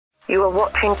You are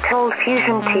watching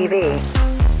ColdFusion TV.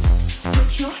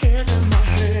 Put your hand in my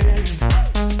hand.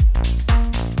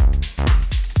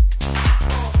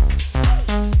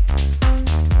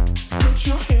 Put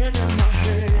your hand in my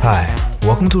hand. Hi,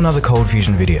 welcome to another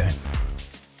ColdFusion video.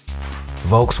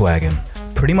 Volkswagen.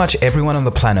 Pretty much everyone on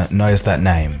the planet knows that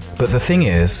name. But the thing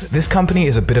is, this company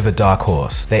is a bit of a dark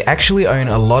horse. They actually own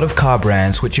a lot of car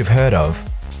brands which you've heard of.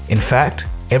 In fact,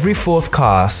 every fourth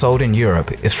car sold in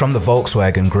Europe is from the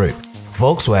Volkswagen group.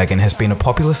 Volkswagen has been a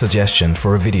popular suggestion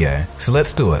for a video, so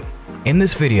let's do it. In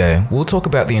this video, we'll talk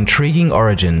about the intriguing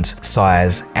origins,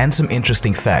 size, and some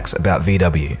interesting facts about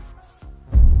VW.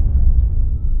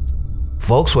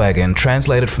 Volkswagen,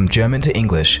 translated from German to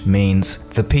English, means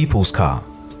the people's car.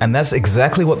 And that's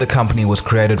exactly what the company was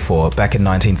created for back in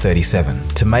 1937,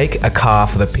 to make a car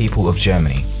for the people of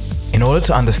Germany. In order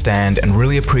to understand and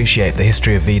really appreciate the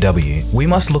history of VW, we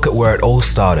must look at where it all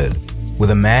started,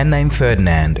 with a man named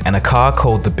Ferdinand and a car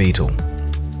called the Beetle.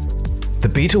 The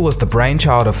Beetle was the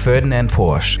brainchild of Ferdinand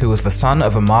Porsche, who was the son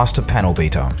of a master panel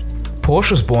beater.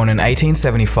 Porsche was born in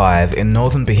 1875 in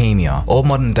northern Bohemia, or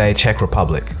modern-day Czech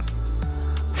Republic.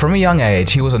 From a young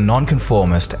age, he was a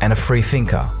nonconformist and a free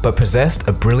thinker, but possessed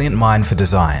a brilliant mind for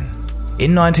design.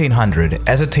 In 1900,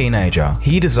 as a teenager,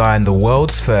 he designed the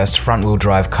world's first front-wheel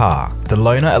drive car, the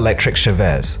Lohner electric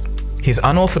Chevette. His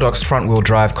unorthodox front-wheel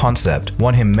drive concept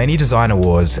won him many design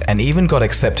awards and even got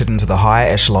accepted into the higher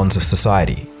echelons of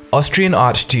society. Austrian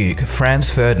Archduke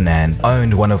Franz Ferdinand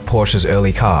owned one of Porsche's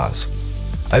early cars.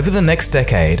 Over the next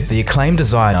decade, the acclaimed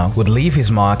designer would leave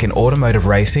his mark in automotive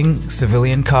racing,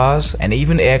 civilian cars, and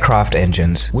even aircraft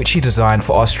engines, which he designed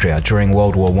for Austria during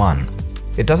World War I.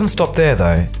 It doesn't stop there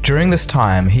though. During this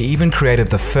time, he even created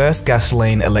the first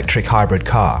gasoline-electric hybrid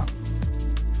car.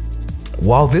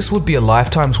 While this would be a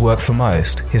lifetime's work for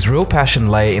most, his real passion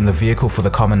lay in the vehicle for the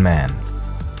common man.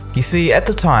 You see, at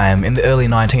the time, in the early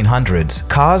 1900s,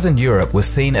 cars in Europe were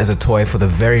seen as a toy for the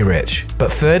very rich,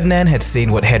 but Ferdinand had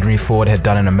seen what Henry Ford had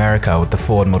done in America with the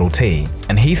Ford Model T,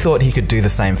 and he thought he could do the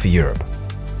same for Europe.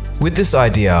 With this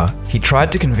idea, he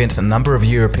tried to convince a number of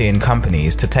European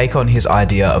companies to take on his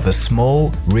idea of a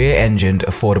small, rear-engined,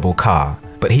 affordable car,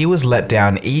 but he was let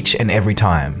down each and every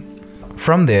time.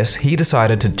 From this, he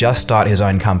decided to just start his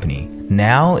own company.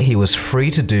 Now he was free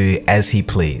to do as he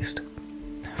pleased.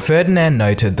 Ferdinand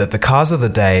noted that the cars of the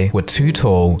day were too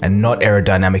tall and not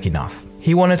aerodynamic enough.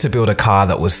 He wanted to build a car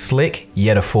that was slick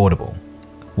yet affordable.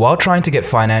 While trying to get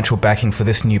financial backing for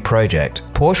this new project,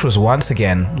 Porsche was once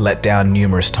again let down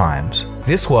numerous times.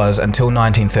 This was until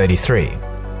 1933.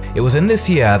 It was in this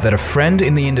year that a friend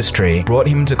in the industry brought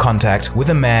him into contact with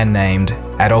a man named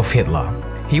Adolf Hitler.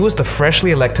 He was the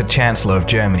freshly elected Chancellor of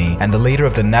Germany and the leader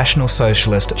of the National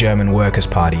Socialist German Workers'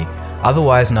 Party,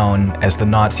 otherwise known as the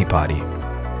Nazi Party.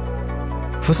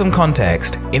 For some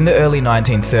context, in the early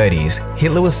 1930s,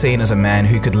 Hitler was seen as a man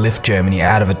who could lift Germany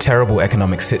out of a terrible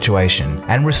economic situation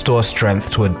and restore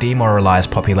strength to a demoralized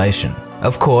population.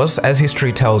 Of course, as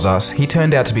history tells us, he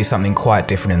turned out to be something quite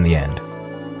different in the end.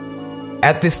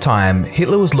 At this time,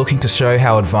 Hitler was looking to show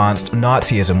how advanced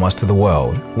Nazism was to the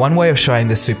world. One way of showing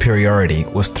this superiority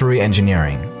was through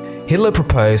engineering. Hitler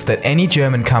proposed that any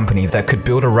German company that could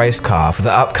build a race car for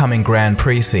the upcoming Grand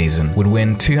Prix season would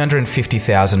win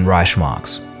 250,000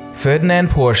 Reichsmarks. Ferdinand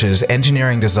Porsche's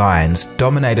engineering designs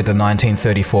dominated the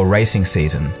 1934 racing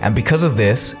season, and because of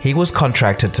this, he was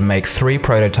contracted to make 3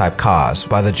 prototype cars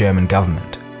by the German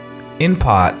government. In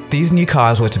part, these new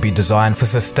cars were to be designed for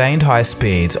sustained high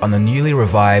speeds on the newly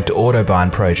revived Autobahn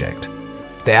project.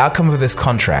 The outcome of this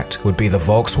contract would be the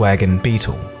Volkswagen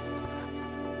Beetle.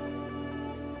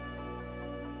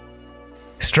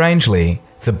 Strangely,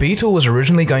 the Beetle was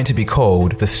originally going to be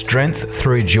called the Strength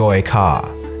Through Joy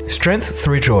car. Strength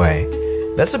Through Joy.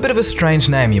 That's a bit of a strange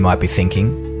name, you might be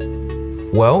thinking.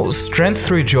 Well, Strength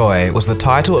Through Joy was the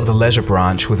title of the leisure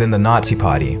branch within the Nazi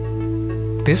Party.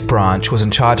 This branch was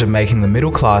in charge of making the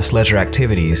middle-class leisure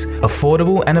activities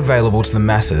affordable and available to the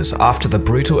masses after the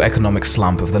brutal economic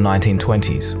slump of the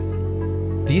 1920s.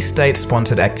 These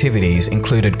state-sponsored activities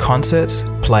included concerts,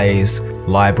 plays,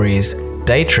 libraries,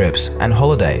 day trips, and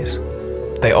holidays.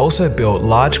 They also built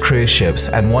large cruise ships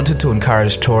and wanted to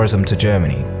encourage tourism to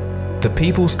Germany. The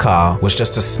people's car was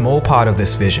just a small part of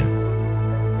this vision.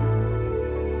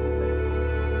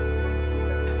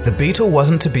 The Beetle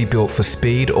wasn't to be built for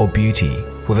speed or beauty.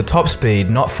 With a top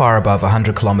speed not far above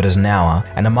 100 kilometers an hour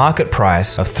and a market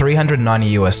price of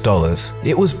 $390 US,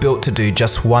 it was built to do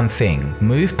just one thing: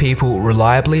 move people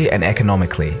reliably and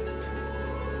economically.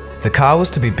 The car was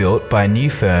to be built by a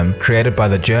new firm created by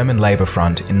the German Labour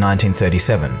Front in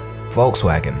 1937,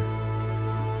 Volkswagen.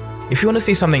 If you want to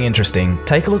see something interesting,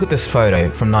 take a look at this photo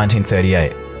from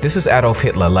 1938. This is Adolf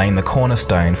Hitler laying the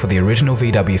cornerstone for the original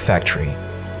VW factory.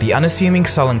 The unassuming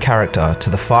sullen character to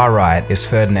the far right is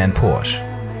Ferdinand Porsche.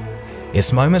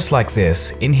 It's moments like this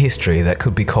in history that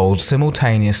could be called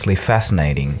simultaneously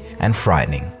fascinating and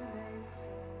frightening.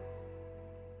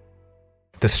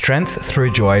 The Strength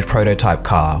Through Joy prototype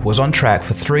car was on track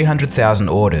for 300,000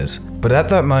 orders, but at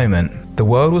that moment, the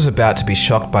world was about to be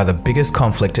shocked by the biggest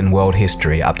conflict in world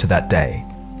history up to that day.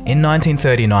 In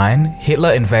 1939,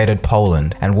 Hitler invaded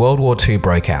Poland and World War II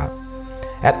broke out.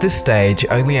 At this stage,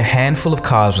 only a handful of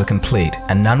cars were complete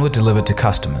and none were delivered to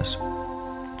customers.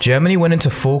 Germany went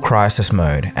into full crisis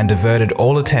mode and diverted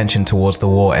all attention towards the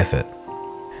war effort.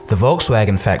 The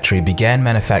Volkswagen factory began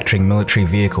manufacturing military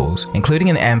vehicles,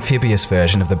 including an amphibious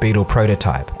version of the Beetle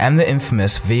prototype and the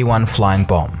infamous V1 flying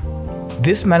bomb.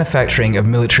 This manufacturing of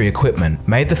military equipment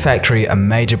made the factory a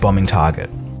major bombing target.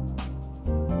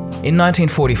 In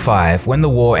 1945, when the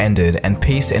war ended and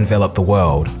peace enveloped the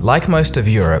world, like most of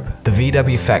Europe, the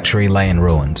VW factory lay in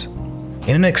ruins.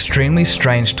 In an extremely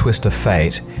strange twist of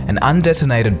fate, an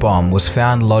undetonated bomb was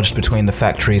found lodged between the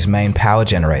factory's main power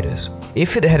generators.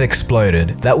 If it had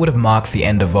exploded, that would have marked the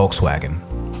end of Volkswagen.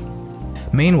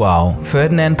 Meanwhile,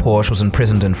 Ferdinand Porsche was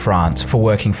imprisoned in France for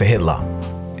working for Hitler.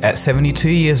 At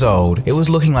 72 years old, it was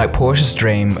looking like Porsche's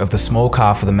dream of the small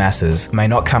car for the masses may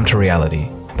not come to reality.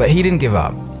 But he didn't give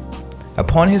up.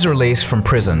 Upon his release from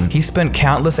prison, he spent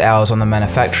countless hours on the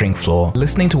manufacturing floor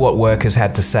listening to what workers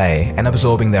had to say and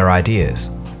absorbing their ideas.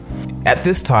 At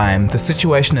this time, the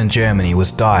situation in Germany was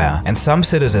dire and some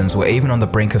citizens were even on the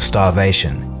brink of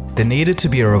starvation. There needed to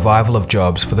be a revival of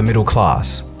jobs for the middle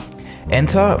class.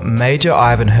 Enter Major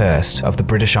Ivan Hurst of the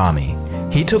British Army.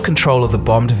 He took control of the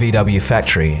bombed VW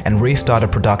factory and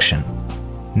restarted production.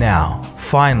 Now,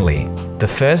 finally, the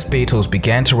first Beetles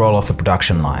began to roll off the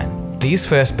production line. These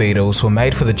first Beetles were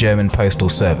made for the German Postal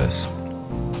Service.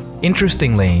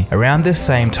 Interestingly, around this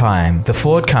same time, the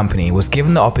Ford company was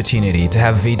given the opportunity to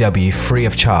have VW free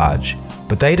of charge,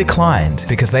 but they declined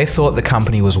because they thought the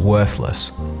company was worthless.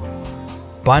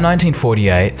 By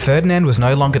 1948, Ferdinand was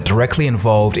no longer directly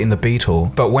involved in the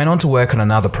Beetle, but went on to work on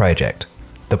another project,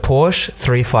 the Porsche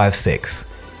 356.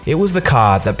 It was the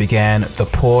car that began the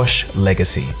Porsche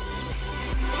legacy.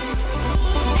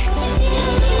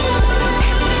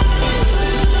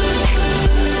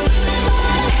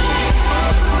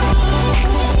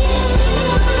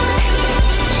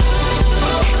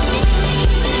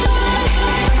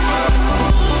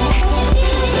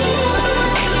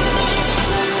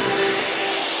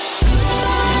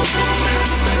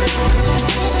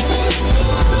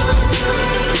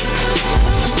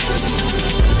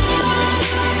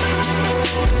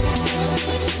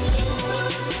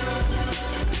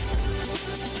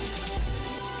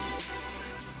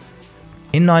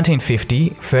 In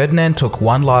 1950, Ferdinand took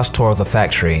one last tour of the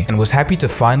factory and was happy to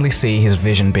finally see his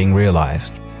vision being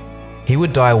realized. He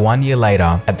would die 1 year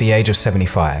later at the age of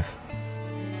 75.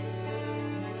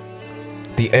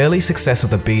 The early success of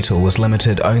the Beetle was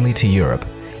limited only to Europe.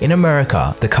 In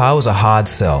America, the car was a hard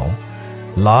sell.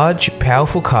 Large,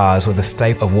 powerful cars were the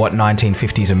staple of what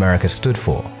 1950s America stood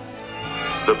for.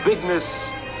 The bigness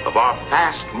of our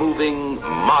fast-moving,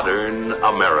 modern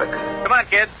America. Come on,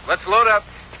 kids, let's load up.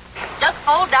 Just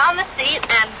fold down the seat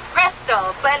and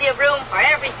presto, plenty of room for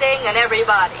everything and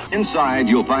everybody. Inside,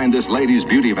 you'll find this lady's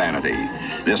beauty vanity.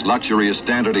 This luxury is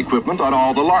standard equipment on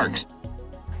all the Larks.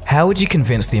 How would you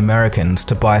convince the Americans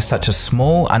to buy such a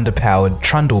small, underpowered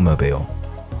trundlemobile?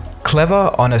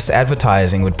 Clever, honest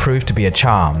advertising would prove to be a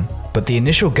charm, but the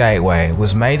initial gateway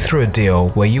was made through a deal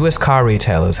where US car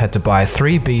retailers had to buy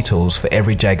 3 Beetles for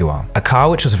every Jaguar, a car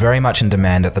which was very much in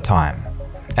demand at the time.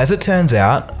 As it turns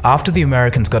out, after the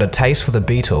Americans got a taste for the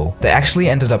Beetle, they actually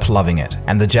ended up loving it,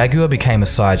 and the Jaguar became a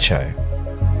sideshow.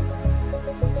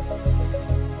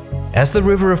 As the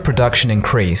river of production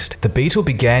increased, the Beetle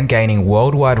began gaining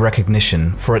worldwide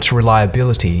recognition for its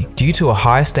reliability due to a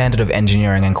high standard of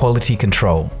engineering and quality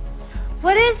control.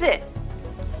 What is it?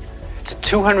 It's a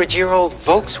 200-year-old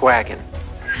Volkswagen.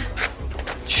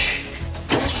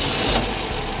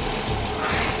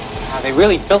 They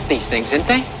really built these things, didn't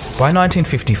they? By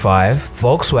 1955,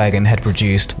 Volkswagen had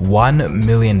produced 1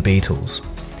 million Beetles.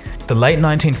 The late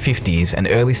 1950s and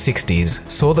early 60s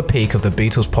saw the peak of the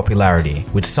Beetle's popularity,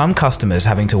 with some customers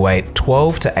having to wait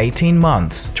 12 to 18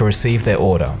 months to receive their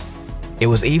order. It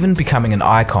was even becoming an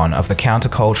icon of the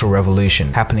countercultural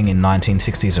revolution happening in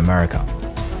 1960s America.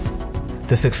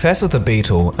 The success of the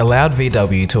Beetle allowed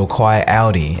VW to acquire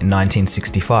Audi in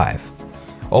 1965.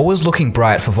 All was looking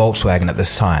bright for Volkswagen at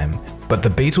this time, but the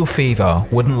Beetle fever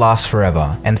wouldn't last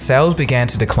forever, and sales began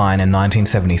to decline in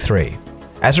 1973.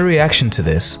 As a reaction to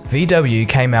this, VW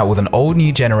came out with an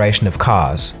all-new generation of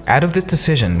cars. Out of this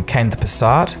decision came the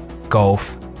Passat,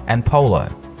 Golf, and Polo.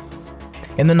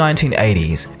 In the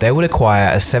 1980s, they would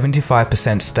acquire a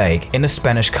 75% stake in the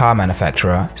Spanish car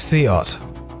manufacturer Seat.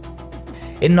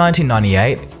 In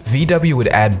 1998, VW would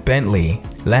add Bentley,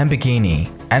 Lamborghini,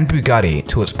 and Bugatti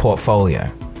to its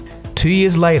portfolio. 2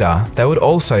 years later, they would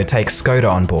also take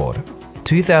Skoda on board.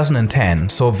 2010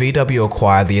 saw VW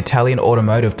acquire the Italian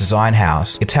automotive design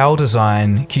house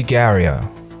Italdesign Cugario.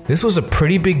 This was a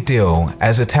pretty big deal,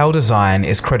 as Italdesign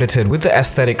is credited with the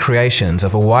aesthetic creations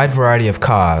of a wide variety of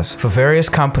cars for various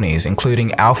companies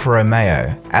including Alfa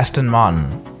Romeo, Aston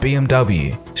Martin,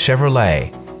 BMW,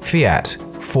 Chevrolet, Fiat,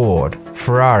 Ford,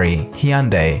 Ferrari,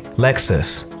 Hyundai,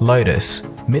 Lexus, Lotus,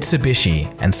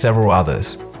 Mitsubishi, and several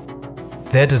others.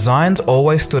 Their designs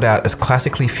always stood out as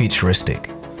classically futuristic.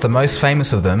 The most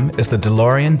famous of them is the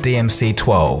DeLorean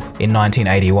DMC-12 in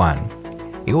 1981.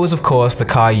 It was of course the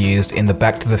car used in the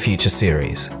Back to the Future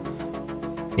series.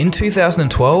 In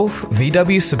 2012,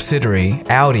 VW's subsidiary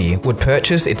Audi would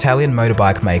purchase Italian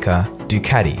motorbike maker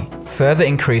Ducati, further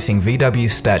increasing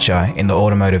VW's stature in the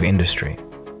automotive industry.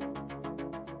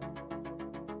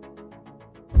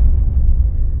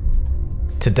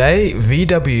 Today,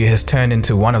 VW has turned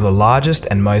into one of the largest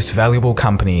and most valuable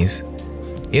companies.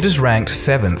 It is ranked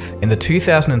 7th in the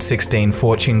 2016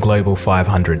 Fortune Global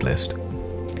 500 list.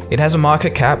 It has a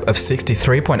market cap of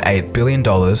 $63.8 billion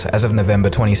as of November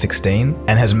 2016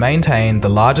 and has maintained the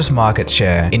largest market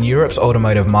share in Europe's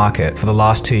automotive market for the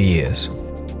last 2 years.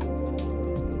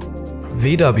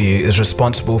 VW is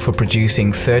responsible for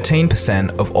producing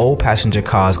 13% of all passenger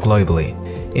cars globally.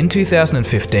 In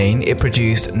 2015, it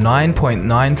produced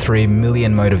 9.93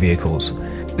 million motor vehicles.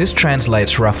 This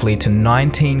translates roughly to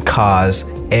 19 cars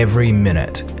every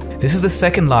minute. This is the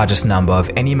second largest number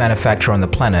of any manufacturer on the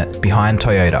planet behind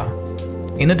Toyota.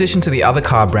 In addition to the other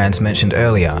car brands mentioned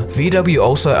earlier, VW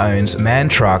also owns MAN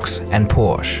Trucks and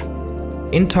Porsche.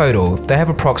 In total, they have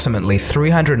approximately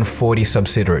 340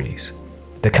 subsidiaries.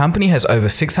 The company has over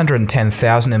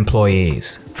 610,000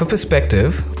 employees. For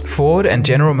perspective, Ford and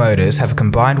General Motors have a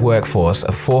combined workforce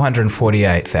of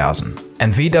 448,000.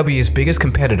 And VW's biggest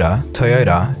competitor,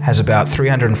 Toyota, has about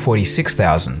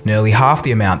 346,000, nearly half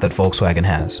the amount that Volkswagen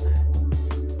has.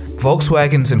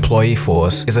 Volkswagen's employee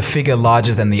force is a figure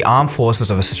larger than the armed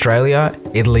forces of Australia,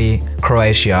 Italy,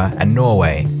 Croatia, and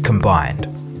Norway combined.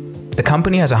 The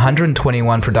company has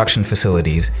 121 production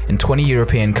facilities in 20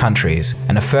 European countries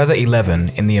and a further 11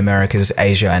 in the Americas,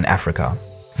 Asia, and Africa.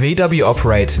 VW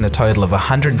operates in a total of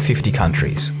 150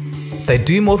 countries. They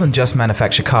do more than just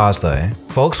manufacture cars though.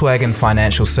 Volkswagen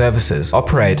Financial Services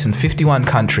operates in 51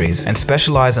 countries and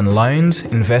specialize in loans,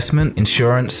 investment,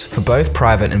 insurance for both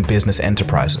private and business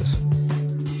enterprises.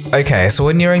 Okay, so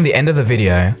we're nearing the end of the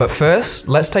video, but first,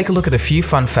 let's take a look at a few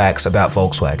fun facts about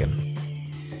Volkswagen.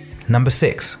 Number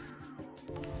 6.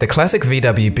 The classic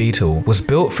VW Beetle was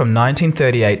built from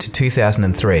 1938 to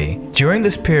 2003. During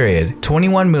this period,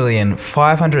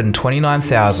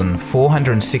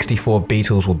 21,529,464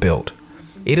 Beetles were built.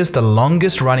 It is the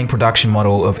longest running production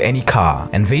model of any car,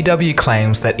 and VW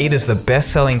claims that it is the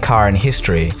best-selling car in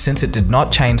history since it did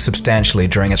not change substantially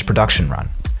during its production run.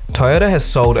 Toyota has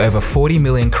sold over 40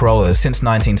 million Corollas since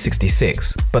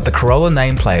 1966, but the Corolla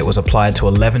nameplate was applied to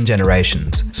 11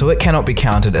 generations, so it cannot be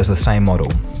counted as the same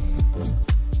model.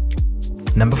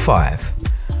 Number 5.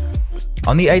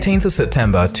 On the 18th of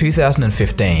September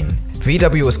 2015,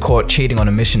 VW was caught cheating on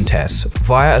emission tests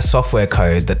via a software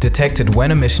code that detected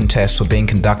when emission tests were being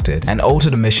conducted and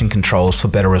altered emission controls for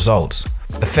better results.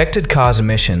 Affected cars'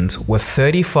 emissions were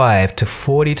 35 to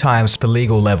 40 times the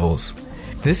legal levels.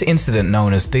 This incident,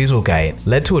 known as Dieselgate,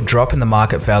 led to a drop in the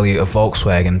market value of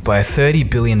Volkswagen by $30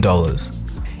 billion.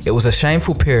 It was a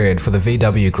shameful period for the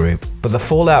VW group, but the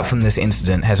fallout from this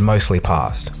incident has mostly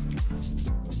passed.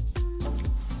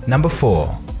 Number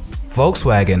 4.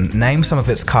 Volkswagen named some of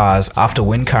its cars after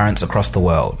wind currents across the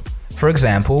world. For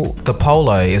example, the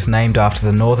Polo is named after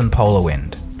the northern polar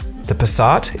wind. The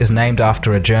Passat is named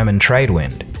after a German trade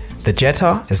wind. The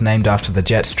Jetta is named after the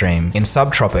jet stream in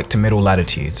subtropic to middle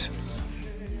latitudes.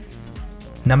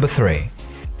 Number 3.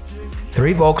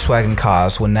 3 Volkswagen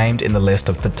cars were named in the list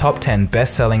of the top 10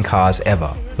 best-selling cars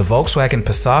ever: the Volkswagen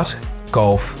Passat,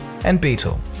 Golf, and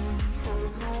Beetle.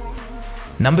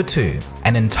 Number 2.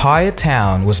 An entire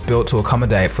town was built to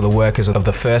accommodate for the workers of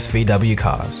the first VW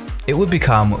cars. It would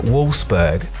become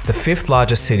Wolfsburg, the 5th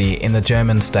largest city in the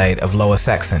German state of Lower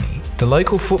Saxony. The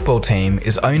local football team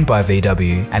is owned by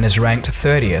VW and is ranked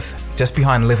 30th, just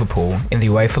behind Liverpool, in the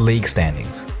UEFA League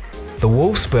standings. The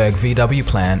Wolfsburg VW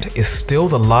plant is still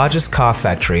the largest car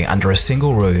factory under a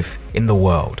single roof in the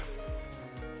world.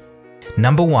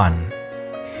 Number 1.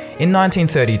 In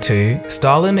 1932,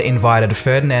 Stalin invited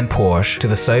Ferdinand Porsche to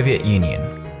the Soviet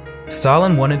Union.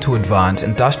 Stalin wanted to advance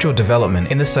industrial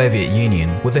development in the Soviet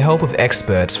Union with the help of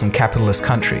experts from capitalist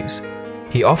countries.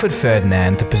 He offered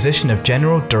Ferdinand the position of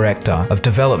General Director of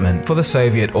Development for the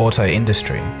Soviet auto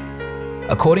industry.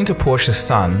 According to Porsche's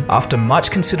son, after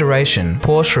much consideration,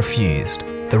 Porsche refused.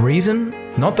 The reason?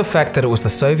 Not the fact that it was the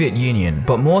Soviet Union,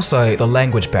 but more so the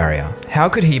language barrier. How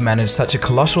could he manage such a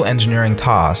colossal engineering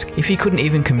task if he couldn't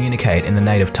even communicate in the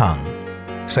native tongue?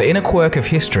 So in a quirk of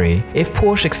history, if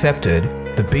Porsche accepted,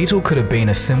 the Beetle could have been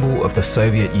a symbol of the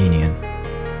Soviet Union.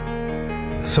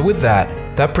 So with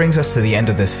that brings us to the end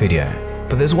of this video.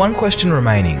 But there's one question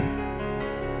remaining.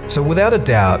 So without a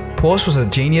doubt, Porsche was a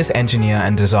genius engineer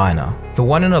and designer, the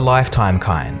one in a lifetime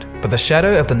kind, but the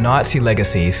shadow of the Nazi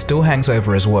legacy still hangs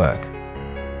over his work.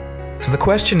 So the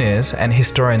question is, and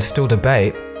historians still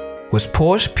debate, was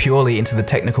Porsche purely into the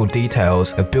technical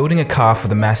details of building a car for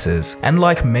the masses, and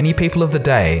like many people of the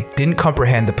day, didn't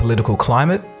comprehend the political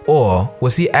climate, or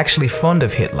was he actually fond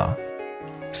of Hitler?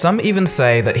 Some even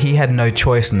say that he had no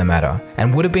choice in the matter,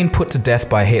 and would have been put to death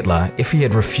by Hitler if he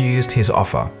had refused his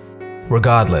offer.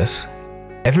 Regardless,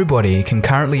 everybody can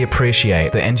currently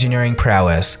appreciate the engineering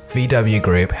prowess VW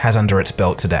Group has under its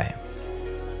belt today.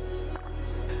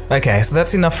 Okay, so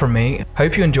that's enough from me.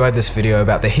 Hope you enjoyed this video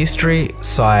about the history,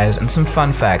 size, and some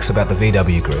fun facts about the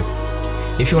VW Group.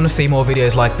 If you want to see more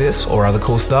videos like this or other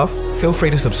cool stuff, feel free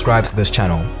to subscribe to this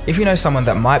channel. If you know someone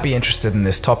that might be interested in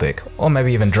this topic, or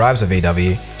maybe even drives a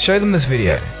VW, show them this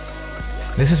video.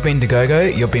 This has been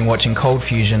Dagogo, you've been watching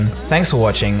ColdFusion. Thanks for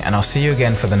watching, and I'll see you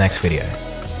again for the next video.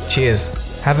 Cheers,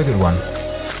 have a good one.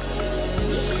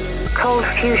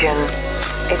 ColdFusion.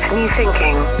 It's new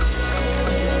thinking.